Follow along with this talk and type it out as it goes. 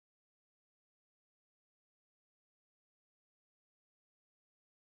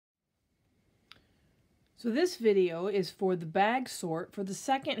So this video is for the bag sort for the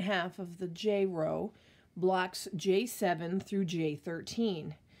second half of the J row, blocks J7 through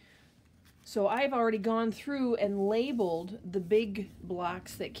J13. So I've already gone through and labeled the big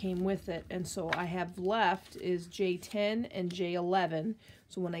blocks that came with it, and so I have left is J10 and J11.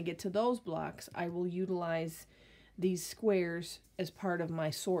 So when I get to those blocks, I will utilize these squares as part of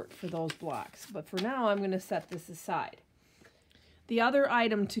my sort for those blocks. But for now, I'm going to set this aside. The other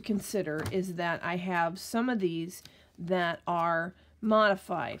item to consider is that I have some of these that are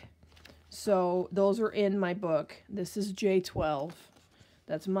modified. So those are in my book. This is J12.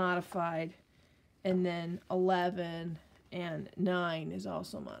 That's modified. And then 11 and 9 is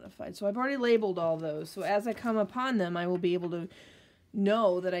also modified. So I've already labeled all those. So as I come upon them, I will be able to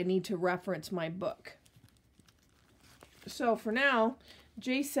know that I need to reference my book. So for now,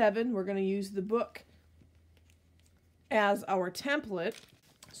 J7, we're going to use the book as our template.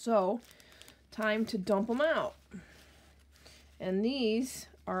 So time to dump them out. And these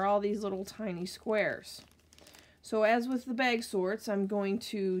are all these little tiny squares. So as with the bag sorts, I'm going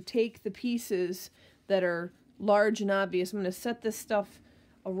to take the pieces that are large and obvious. I'm going to set this stuff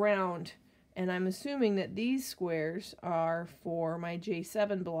around, and I'm assuming that these squares are for my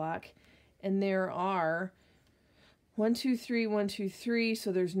J7 block, and there are 1, 2, 3, 1, 2, 3,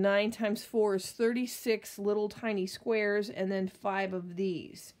 so there's 9 times 4 is 36 little tiny squares, and then 5 of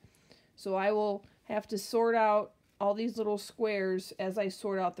these. So I will have to sort out all these little squares as I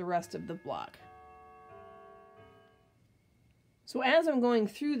sort out the rest of the block. So as I'm going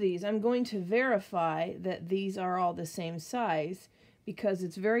through these, I'm going to verify that these are all the same size, because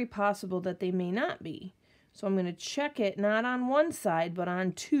it's very possible that they may not be. So I'm going to check it not on one side, but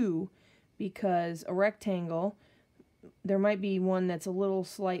on two, because a rectangle, there might be one that's a little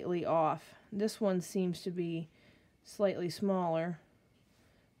slightly off. This one seems to be slightly smaller,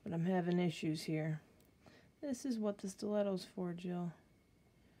 but I'm having issues here. This is what the stiletto's for, Jill.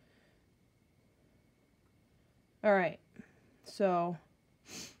 Alright, so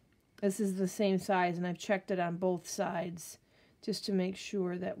this is the same size, and I've checked it on both sides just to make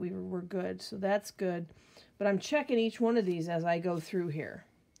sure that we're good. So that's good, but I'm checking each one of these as I go through here.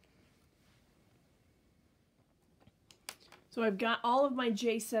 So I've got all of my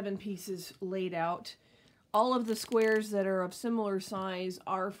J7 pieces laid out. All of the squares that are of similar size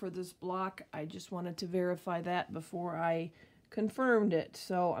are for this block. I just wanted to verify that before I confirmed it.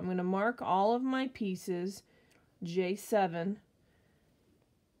 So I'm going to mark all of my pieces J7,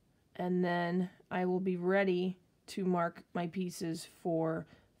 and then I will be ready to mark my pieces for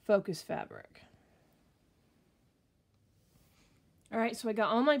focus fabric. Alright, so I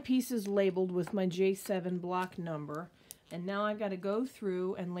got all my pieces labeled with my J7 block number. And now I've got to go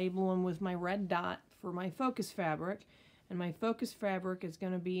through and label them with my red dot for my focus fabric. And my focus fabric is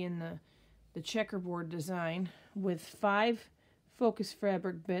going to be in the checkerboard design with 5 focus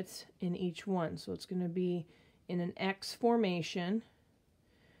fabric bits in each one. So it's going to be in an X formation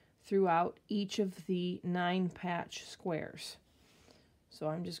throughout each of the 9 patch squares. So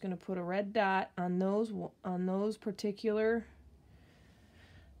I'm just going to put a red dot on those particular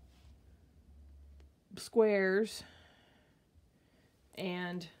squares,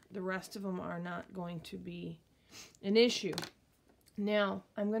 and the rest of them are not going to be an issue. Now,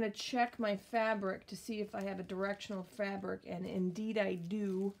 I'm going to check my fabric to see if I have a directional fabric, and indeed I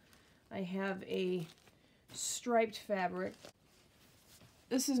do. I have a striped fabric.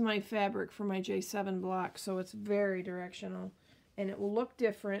 This is my fabric for my J7 block, so it's very directional, and it will look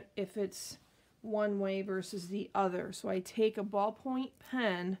different if it's one way versus the other. So I take a ballpoint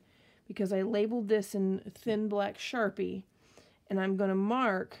pen, because I labeled this in thin black Sharpie, and I'm going to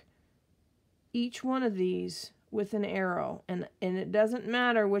mark each one of these with an arrow. And it doesn't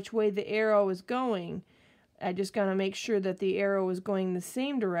matter which way the arrow is going. I just got to make sure that the arrow is going the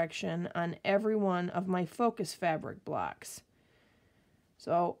same direction on every one of my focus fabric blocks.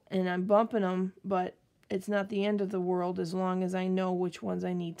 So, and I'm bumping them, but it's not the end of the world as long as I know which ones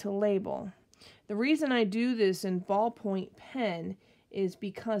I need to label. The reason I do this in ballpoint pen is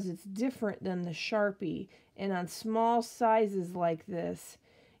because it's different than the Sharpie, and on small sizes like this,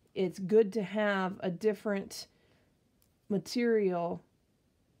 it's good to have a different material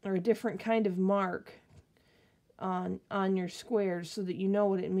or a different kind of mark on your squares so that you know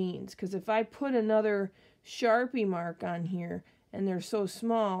what it means. Because if I put another Sharpie mark on here and they're so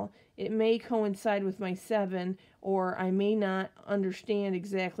small, it may coincide with my 7, or I may not understand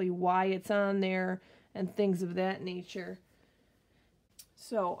exactly why it's on there and things of that nature.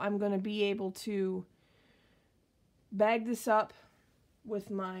 So I'm going to be able to bag this up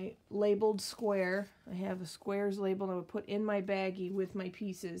with my labeled square. I have the squares labeled. I would put in my baggie with my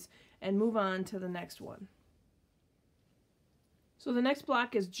pieces and move on to the next one. So the next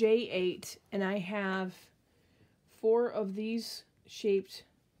block is J8, and I have 4 of these shaped,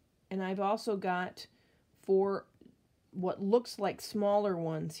 and I've also got 4 what looks like smaller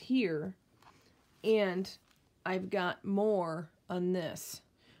ones here, and I've got more on this.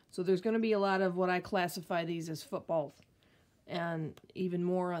 So there's going to be a lot of what I classify these as football, and even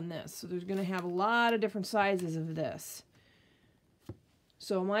more on this. So there's going to have a lot of different sizes of this.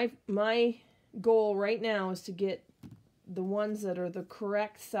 So my goal right now is to get the ones that are the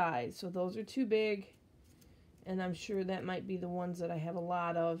correct size. So those are too big, and I'm sure that might be the ones that I have a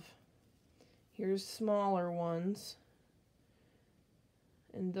lot of. Here's smaller ones,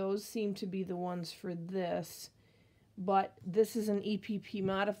 and those seem to be the ones for this. But this is an EPP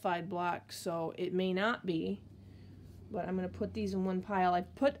modified block, so it may not be. But I'm going to put these in one pile.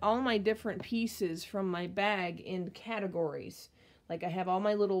 I've put all my different pieces from my bag in categories. Like I have all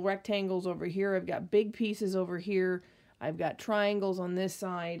my little rectangles over here. I've got big pieces over here. I've got triangles on this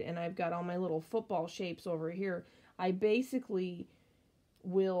side, and I've got all my little football shapes over here. I basically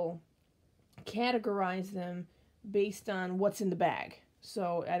will categorize them based on what's in the bag.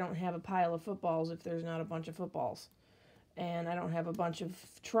 So I don't have a pile of footballs if there's not a bunch of footballs. And I don't have a bunch of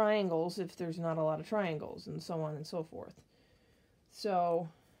triangles if there's not a lot of triangles, and so on and so forth. So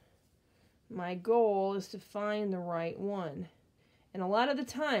my goal is to find the right one. And a lot of the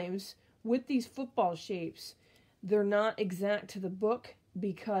times with these football shapes, they're not exact to the book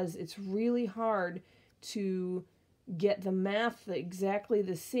because it's really hard to get the math exactly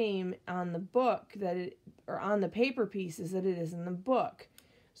the same on the book or on the paper pieces that it is in the book.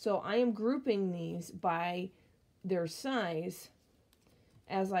 So I am grouping these by their size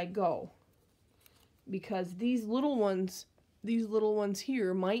as I go, because these little ones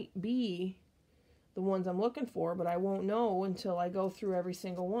here might be the ones I'm looking for, but I won't know until I go through every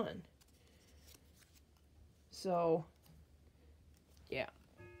single one. So yeah.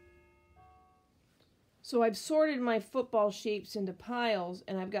 So I've sorted my football shapes into piles,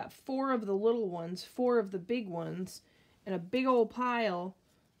 and I've got 4 of the little ones, 4 of the big ones, and a big old pile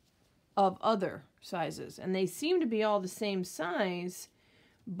of other sizes. And they seem to be all the same size,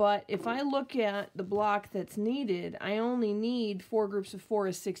 but if I look at the block that's needed, I only need 4 groups of 4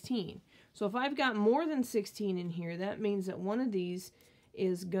 is 16. So if I've got more than 16 in here, that means that one of these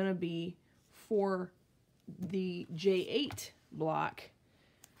is going to be for the J8 block.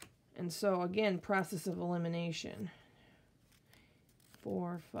 And so again, process of elimination.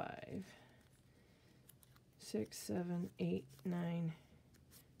 4, 5, 6, 7, 8, 9,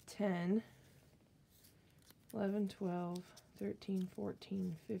 10, 11, 12, 13,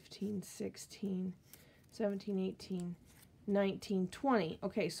 14, 15, 16, 17, 18, 19, 20.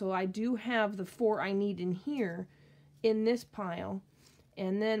 Okay, so I do have the 4 I need in here in this pile.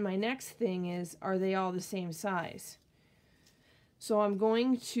 And then my next thing is, are they all the same size? So I'm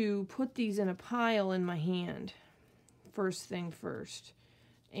going to put these in a pile in my hand, first thing first,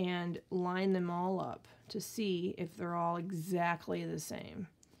 and line them all up to see if they're all exactly the same.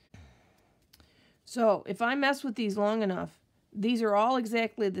 So if I mess with these long enough, these are all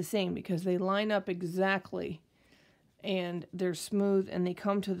exactly the same because they line up exactly, and they're smooth, and they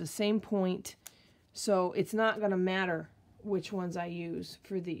come to the same point. So it's not going to matter which ones I use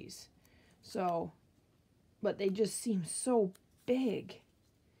for these. So, but they just seem so big.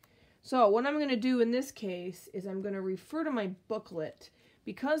 So what I'm going to do in this case is I'm going to refer to my booklet.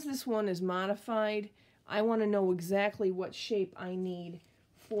 Because this one is modified, I want to know exactly what shape I need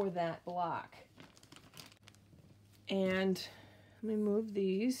for that block. And let me move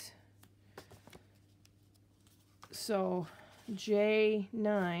these. So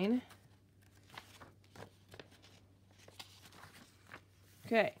J9.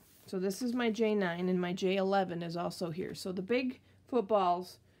 Okay, so this is my J9, and my J11 is also here. So the big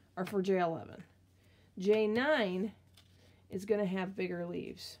footballs are for J11. J9 is going to have bigger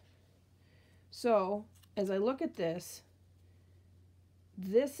leaves. So as I look at this,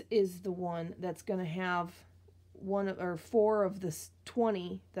 this is the one that's going to have 4 of the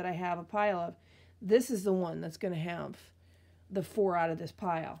 20 that I have a pile of. This is the one that's going to have the 4 out of this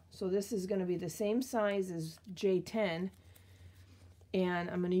pile. So this is going to be the same size as J10, and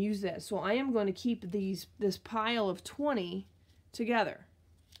I'm going to use that. So I am going to keep this pile of 20 together.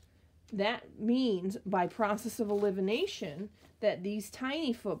 That means, by process of elimination, that these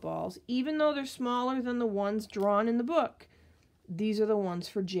tiny footballs, even though they're smaller than the ones drawn in the book, these are the ones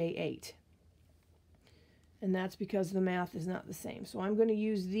for J8. And that's because the math is not the same. So I'm going to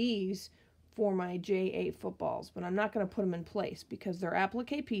use these for my J8 footballs, but I'm not going to put them in place because they're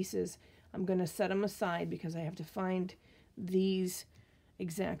applique pieces. I'm going to set them aside because I have to find these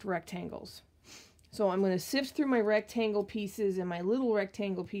exact rectangles. So I'm going to sift through my rectangle pieces and my little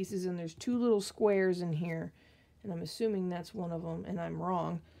rectangle pieces, and there's 2 little squares in here, and I'm assuming that's one of them, and I'm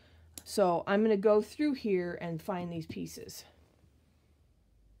wrong. So I'm going to go through here and find these pieces.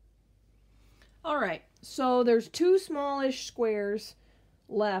 All right, so there's 2 smallish squares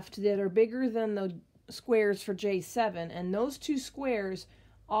left that are bigger than the squares for J7, and those 2 squares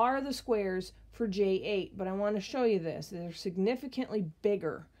are the squares for J8, but I want to show you this. They're significantly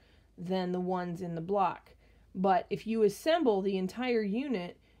bigger than the ones in the block. But if you assemble the entire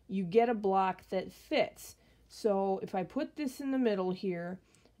unit, you get a block that fits. So if I put this in the middle here,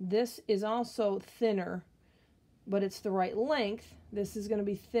 this is also thinner, but it's the right length. This is going to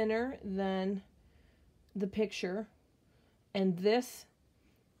be thinner than the picture, and this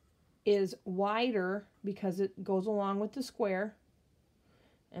is wider because it goes along with the square.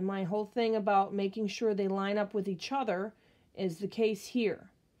 And my whole thing about making sure they line up with each other is the case here.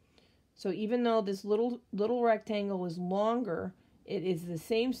 So even though this little rectangle is longer, it is the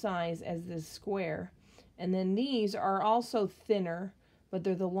same size as this square. And then these are also thinner, but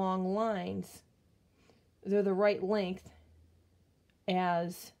they're the long lines. They're the right length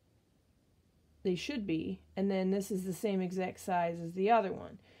as they should be. And then this is the same exact size as the other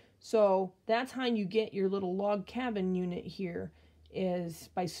one. So that's how you get your little log cabin unit here, is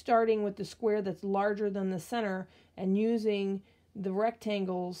by starting with the square that's larger than the center and using the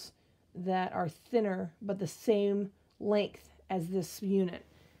rectangles that are thinner but the same length as this unit.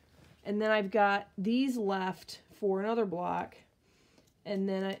 And then I've got these left for another block, and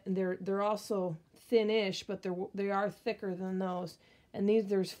then they're also thin-ish, but they are thicker than those. And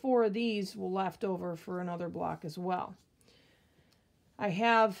there's 4 of these left over for another block as well. I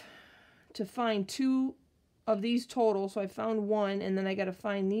have to find 2 of these total, so I found 1, and then I got to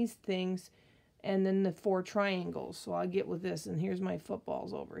find these things, and then the 4 triangles. So I'll get with this, and here's my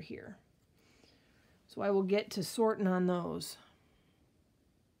footballs over here. So I will get to sorting on those.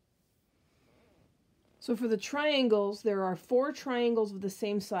 So for the triangles, there are 4 triangles of the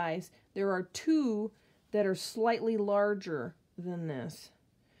same size. There are 2 that are slightly larger than this,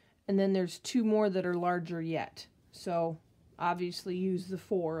 and then there's 2 more that are larger yet. So obviously use the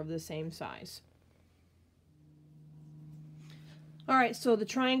 4 of the same size. Alright, so the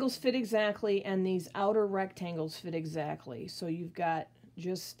triangles fit exactly, and these outer rectangles fit exactly. So you've got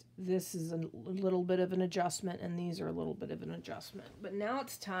just, this is a little bit of an adjustment, and these are a little bit of an adjustment. But now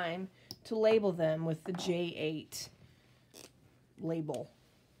it's time to label them with the J8 label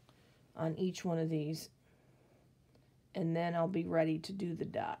on each one of these. And then I'll be ready to do the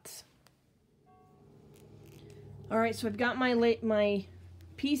dots. Alright, so I've got my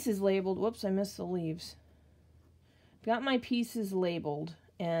pieces labeled. Whoops, I missed the leaves. I've got my pieces labeled,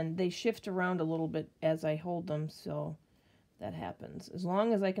 and they shift around a little bit as I hold them, so that happens. As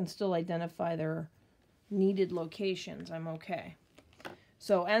long as I can still identify their needed locations, I'm okay.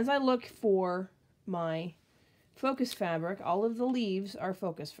 So as I look for my focus fabric, all of the leaves are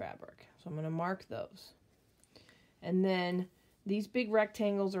focus fabric. So I'm going to mark those. And then these big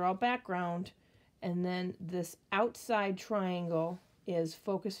rectangles are all background, and then this outside triangle is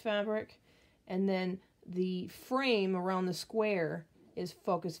focus fabric, and then the frame around the square is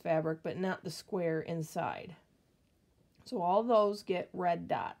focus fabric, but not the square inside. So all those get red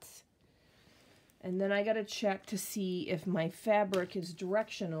dots. And then I got to check to see if my fabric is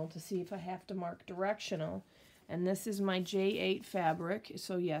directional, to see if I have to mark directional. And this is my J8 fabric,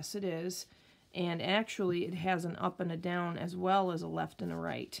 so yes it is. And actually it has an up and a down as well as a left and a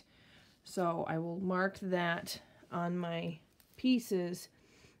right. So I will mark that on my pieces,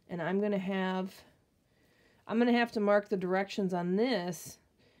 and I'm going to have to mark the directions on this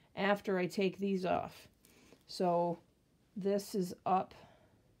after I take these off. So this is up,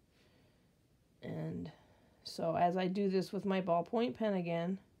 and so as I do this with my ballpoint pen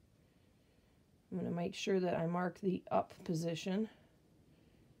again, I'm going to make sure that I mark the up position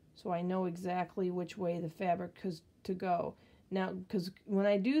so I know exactly which way the fabric is to go. Now, because when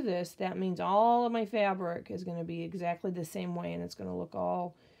I do this, that means all of my fabric is going to be exactly the same way, and it's going to look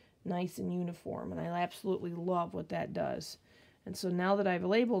all nice and uniform, and I absolutely love what that does. And so now that I've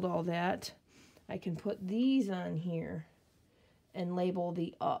labeled all that, I can put these on here and label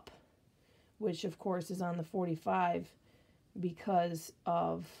the up, which of course is on the 45 because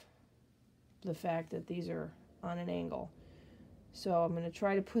of the fact that these are on an angle. So I'm going to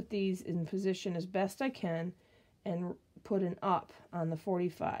try to put these in position as best I can and put an up on the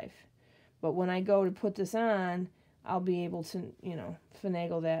 45. But when I go to put this on, I'll be able to, you know,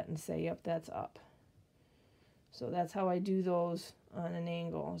 finagle that and say, yep, that's up. So that's how I do those on an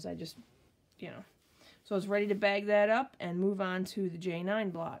angle, is I just, you know. So it's ready to bag that up and move on to the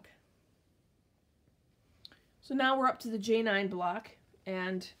J9 block. So now we're up to the J9 block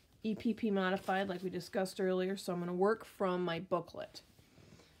and EPP modified like we discussed earlier. So I'm going to work from my booklet.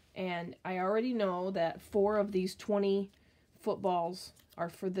 And I already know that 4 of these 20 footballs are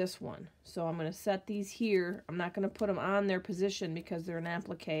for this one. So I'm going to set these here. I'm not going to put them on their position because they're an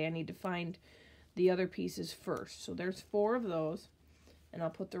applique. I need to find the other pieces first. So there's 4 of those. And I'll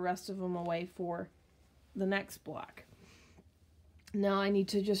put the rest of them away for the next block. Now I need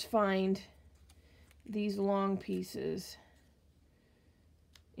to just find these long pieces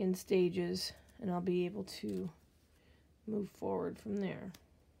in stages, and I'll be able to move forward from there.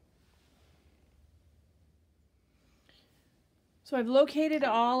 So I've located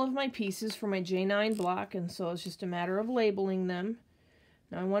all of my pieces for my J9 block, and so it's just a matter of labeling them.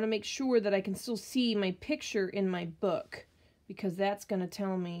 Now I want to make sure that I can still see my picture in my book, because that's going to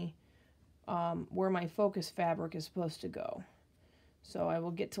tell me where my focus fabric is supposed to go. So I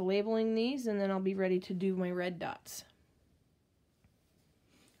will get to labeling these, and then I'll be ready to do my red dots.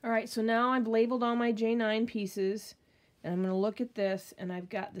 Alright, so now I've labeled all my J9 pieces, and I'm going to look at this, and I've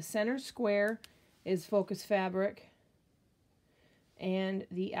got the center square is focus fabric, and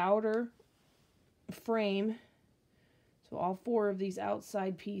the outer frame, so all 4 of these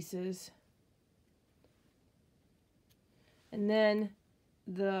outside pieces, and then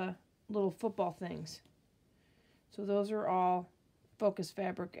the little football things. So those are all focus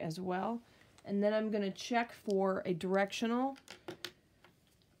fabric as well. And then I'm going to check for a directional,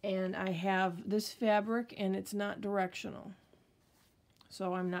 and I have this fabric and it's not directional.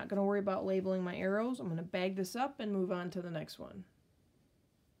 So I'm not going to worry about labeling my arrows. I'm going to bag this up and move on to the next one.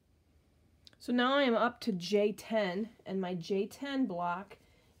 So now I am up to J10, and my J10 block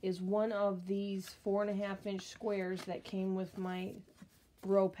is one of these 4.5-inch squares that came with my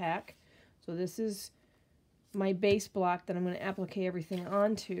row pack. So this is my base block that I'm going to applique everything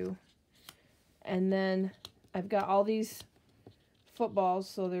onto. And then I've got all these footballs,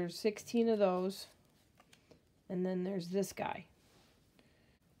 so there's 16 of those. And then there's this guy.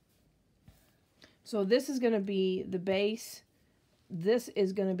 So this is going to be the base. This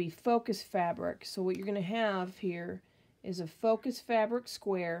is going to be focus fabric. So what you're going to have here is a focus fabric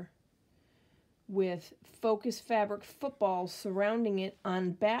square with focus fabric footballs surrounding it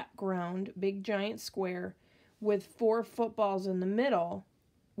on background, big giant square, with 4 footballs in the middle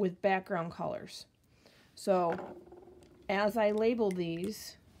with background colors. So as I label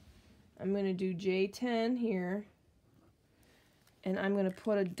these, I'm going to do J10 here, and I'm going to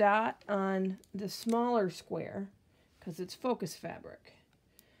put a dot on the smaller square because it's focus fabric.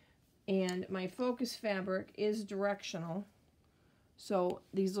 And my focus fabric is directional, so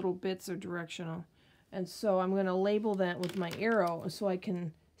these little bits are directional. And so I'm going to label that with my arrow so I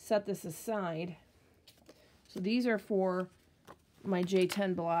can set this aside. So these are for my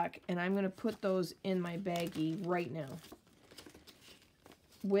J10 block, and I'm going to put those in my baggie right now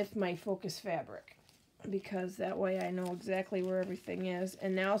with my focus fabric, because that way I know exactly where everything is.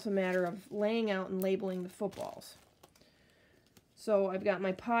 And now it's a matter of laying out and labeling the footballs. So I've got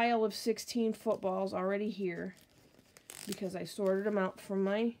my pile of 16 footballs already here because I sorted them out from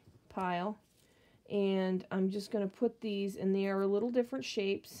my pile. And I'm just going to put these, and they are a little different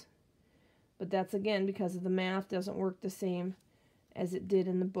shapes, but that's again because of the math doesn't work the same as it did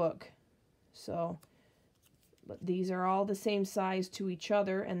in the book. So, but these are all the same size to each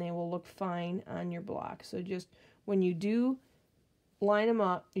other, and they will look fine on your block. So just when you do line them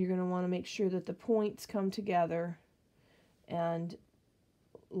up, you're going to want to make sure that the points come together and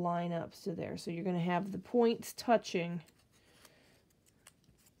line up to there. So you're going to have the points touching.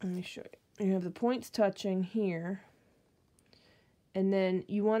 Let me show you. You have the points touching here, and then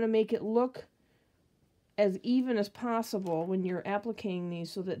you want to make it look as even as possible when you're appliquing these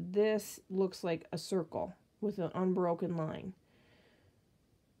so that this looks like a circle with an unbroken line.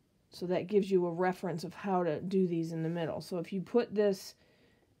 So that gives you a reference of how to do these in the middle. So if you put this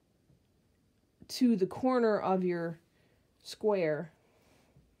to the corner of your square,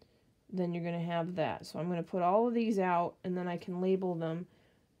 then you're going to have that. So I'm going to put all of these out, and then I can label them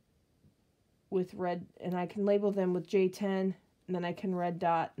with red, and I can label them with J10, and then I can red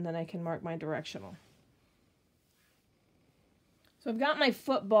dot, and then I can mark my directional. So I've got my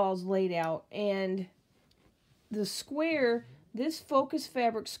footballs laid out, and the square, this focus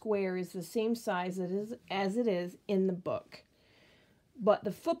fabric square is the same size as it is in the book. But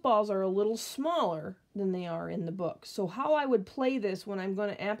the footballs are a little smaller than they are in the book. So how I would play this when I'm going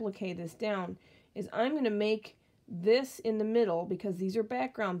to applique this down is I'm going to make this in the middle, because these are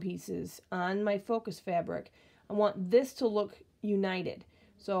background pieces on my focus fabric, I want this to look united.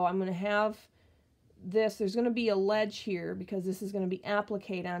 So I'm going to have this, there's going to be a ledge here because this is going to be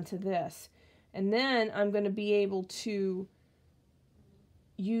appliqued onto this. And then I'm going to be able to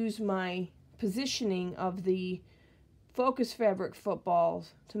use my positioning of the focus fabric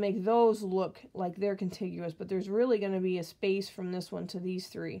footballs to make those look like they're contiguous, but there's really going to be a space from this one to these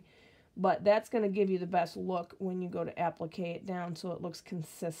three. But that's going to give you the best look when you go to applique it down so it looks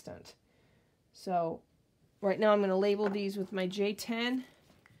consistent. So right now I'm going to label these with my J10,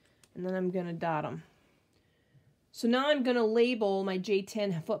 and then I'm going to dot them. So now I'm going to label my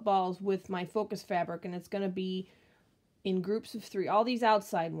J10 footballs with my focus fabric, and it's going to be in groups of 3. All these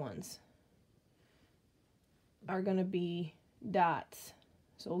outside ones are going to be dots.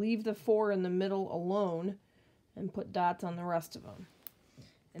 So leave the 4 in the middle alone and put dots on the rest of them.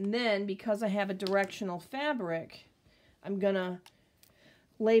 And then, because I have a directional fabric, I'm going to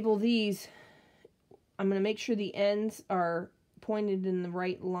label these. I'm going to make sure the ends are pointed in the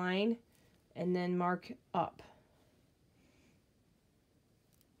right line and then mark up.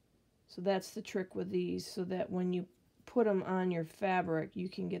 So that's the trick with these, so that when you put them on your fabric, you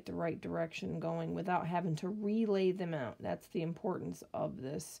can get the right direction going without having to relay them out. That's the importance of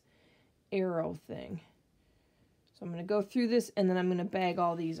this arrow thing. So I'm going to go through this, and then I'm going to bag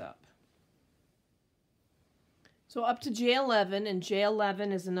all these up. So up to J11, and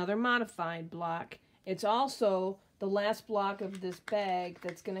J11 is another modified block. It's also the last block of this bag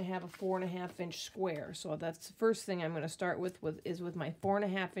that's going to have a 4.5-inch square. So that's the first thing I'm going to start with is with my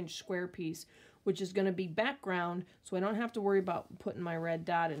 4.5-inch square piece, which is going to be background, so I don't have to worry about putting my red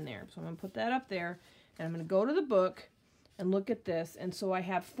dot in there. So I'm going to put that up there, and I'm going to go to the book and look at this. And so I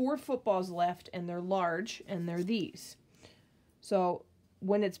have 4 footballs left, and they're large, and they're these. So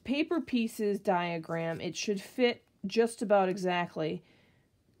when it's paper pieces diagram, it should fit just about exactly,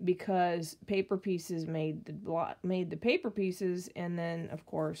 because paper pieces made the paper pieces, and then of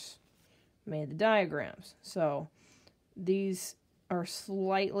course made the diagrams. So these are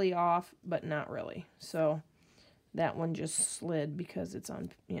slightly off, but not really. So that one just slid because it's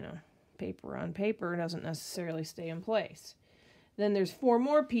on, paper on paper. It doesn't necessarily stay in place. Then there's 4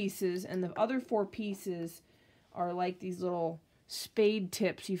 more pieces, and the other 4 pieces are like these little spade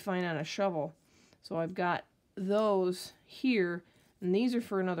tips you find on a shovel. So I've got those here, and these are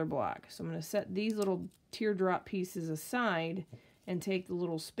for another block. So I'm going to set these little teardrop pieces aside and take the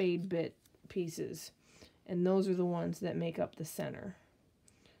little spade bit pieces. And those are the ones that make up the center.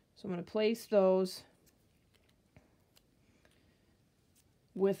 So I'm going to place those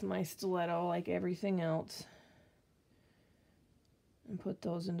with my stiletto like everything else, and put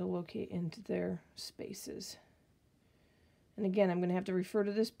those into their spaces. And again, I'm going to have to refer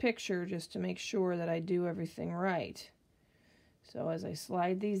to this picture just to make sure that I do everything right. So as I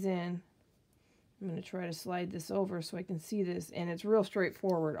slide these in, I'm going to try to slide this over so I can see this, and it's real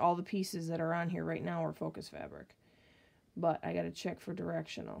straightforward. All the pieces that are on here right now are focus fabric, but I got to check for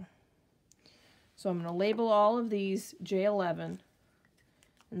directional. So I'm going to label all of these J11,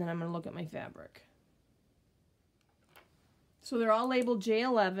 and then I'm going to look at my fabric. So they're all labeled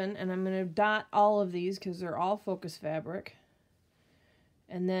J11, and I'm going to dot all of these because they're all focus fabric.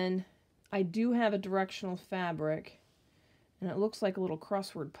 And then I do have a directional fabric, and it looks like a little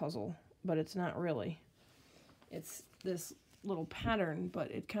crossword puzzle, but it's not really. It's this little pattern, but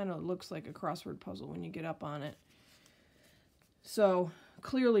it kind of looks like a crossword puzzle when you get up on it. So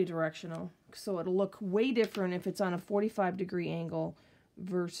clearly directional. So it'll look way different if it's on a 45-degree angle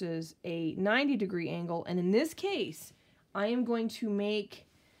versus a 90-degree angle. And in this case, I am going to make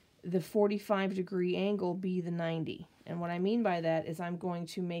the 45-degree angle be the 90. And what I mean by that is I'm going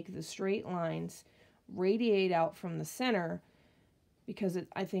to make the straight lines radiate out from the center, because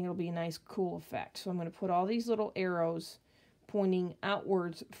I think it'll be a nice, cool effect. So I'm going to put all these little arrows pointing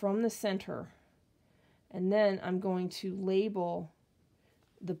outwards from the center, and then I'm going to label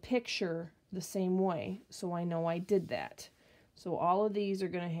the picture the same way so I know I did that. So all of these are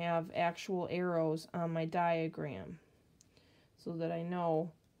going to have actual arrows on my diagram so that I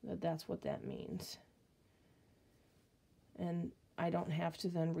know that that's what that means. And I don't have to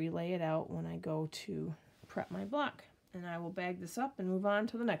then relay it out when I go to prep my block. And I will bag this up and move on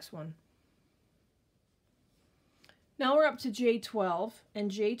to the next one. Now we're up to J12, and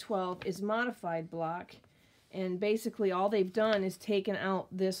J12 is modified block, and basically all they've done is taken out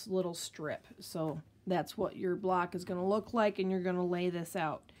this little strip. So that's what your block is going to look like, and you're going to lay this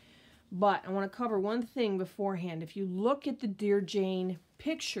out. But I want to cover one thing beforehand. If you look at the Dear Jane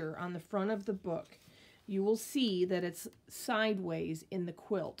picture on the front of the book, you will see that it's sideways in the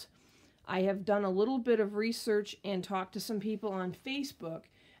quilt. I have done a little bit of research and talked to some people on Facebook,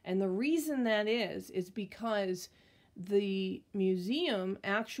 and the reason that is because the museum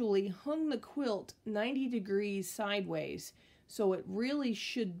actually hung the quilt 90 degrees sideways. So it really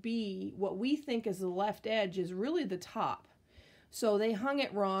should be, what we think is the left edge is really the top. So they hung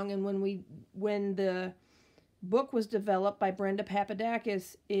it wrong, and when the book was developed by Brenda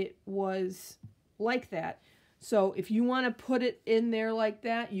Papadakis, it was like that. So if you want to put it in there like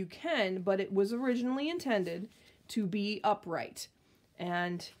that, you can, but it was originally intended to be upright.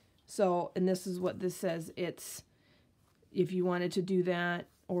 And so, and this is what this says, it's, if you wanted to do that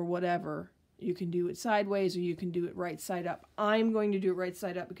or whatever, you can do it sideways or you can do it right side up. I'm going to do it right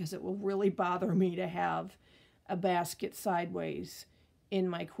side up because it will really bother me to have a basket sideways in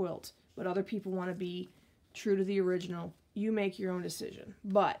my quilt. But other people want to be true to the original. You make your own decision.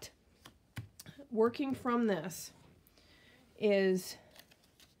 But working from this is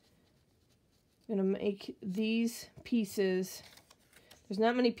going to make these pieces. There's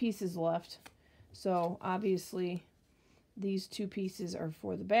not many pieces left, so obviously these two pieces are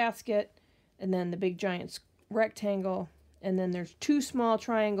for the basket, and then the big giant rectangle, and then there's two small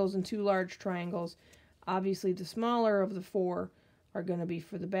triangles and two large triangles. Obviously the smaller of the four are going to be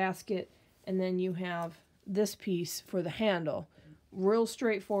for the basket, and then you have this piece for the handle. Real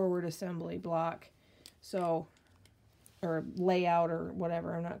straightforward assembly block, so, or layout or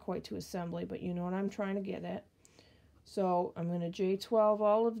whatever. I'm not quite to assembly, but you know what I'm trying to get at. So I'm going to J12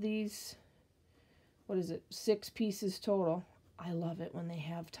 all of these, what is it, 6 pieces total. I love it when they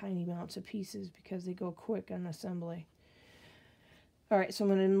have tiny amounts of pieces because they go quick on assembly. Alright, so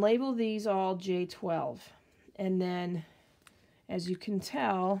I'm going to label these all J12. And then, as you can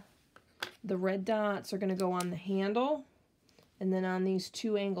tell, the red dots are going to go on the handle and then on these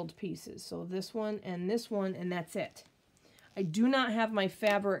two angled pieces. So this one, and that's it. I do not have my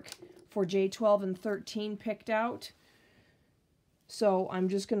fabric for J12 and 13 picked out. So I'm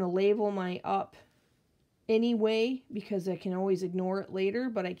just going to label my up anyway because I can always ignore it later,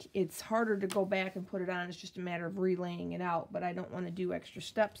 but it's harder to go back and put it on. It's just a matter of relaying it out, but I don't want to do extra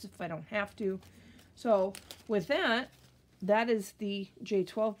steps if I don't have to. So with that, that is the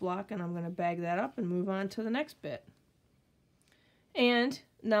J12 block, and I'm going to bag that up and move on to the next bit. And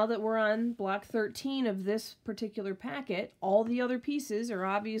now that we're on block 13 of this particular packet, all the other pieces are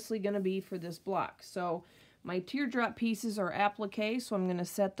obviously going to be for this block. So my teardrop pieces are applique, so I'm going to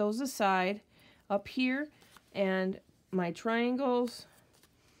set those aside up here, and my triangles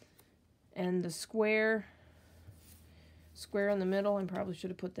and the square in the middle, I probably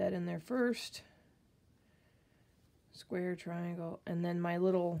should have put that in there first. Square, triangle, and then my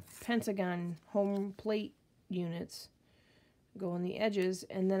little pentagon home plate units go on the edges,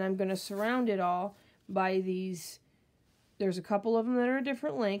 and then I'm going to surround it all by these. There's a couple of them that are a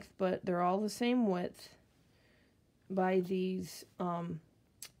different length, but they're all the same width, by these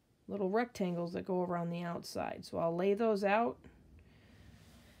little rectangles that go around the outside. So I'll lay those out,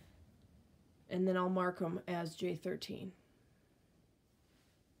 and then I'll mark them as J13.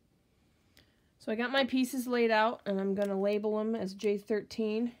 So I got my pieces laid out, and I'm going to label them as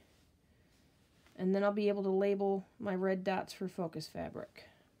J13, and then I'll be able to label my red dots for focus fabric.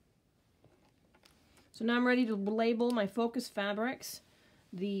 So now I'm ready to label my focus fabrics.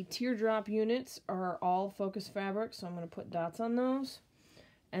 The teardrop units are all focus fabric, so I'm going to put dots on those.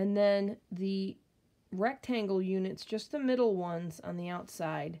 And then the rectangle units, just the middle ones on the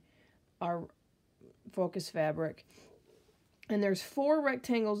outside, are focus fabric. And there's 4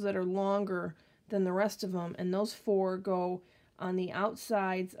 rectangles that are longer than the rest of them, and those 4 go on the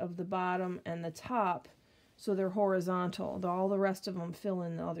outsides of the bottom and the top, so they're horizontal. All the rest of them fill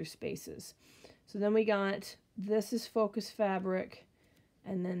in the other spaces. So then we got, this is focus fabric,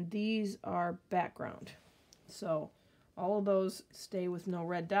 and then these are background. So all of those stay with no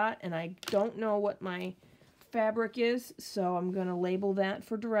red dot, and I don't know what my fabric is, so I'm going to label that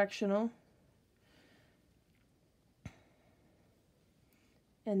for directional.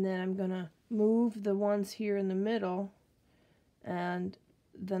 And then I'm going to move the ones here in the middle, and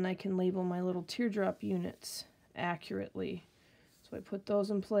then I can label my little teardrop units accurately. So I put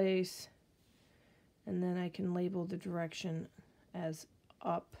those in place, and then I can label the direction as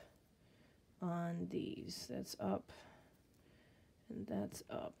up on these. That's up, and that's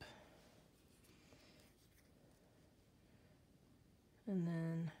up. And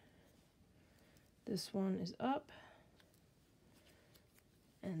then this one is up,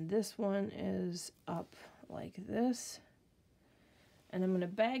 and this one is up like this. And I'm going to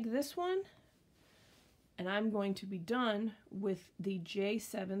bag this one, and I'm going to be done with the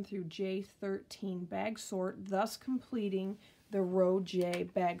J7 through J13 bag sort, thus completing the row J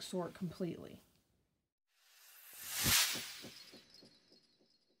bag sort completely.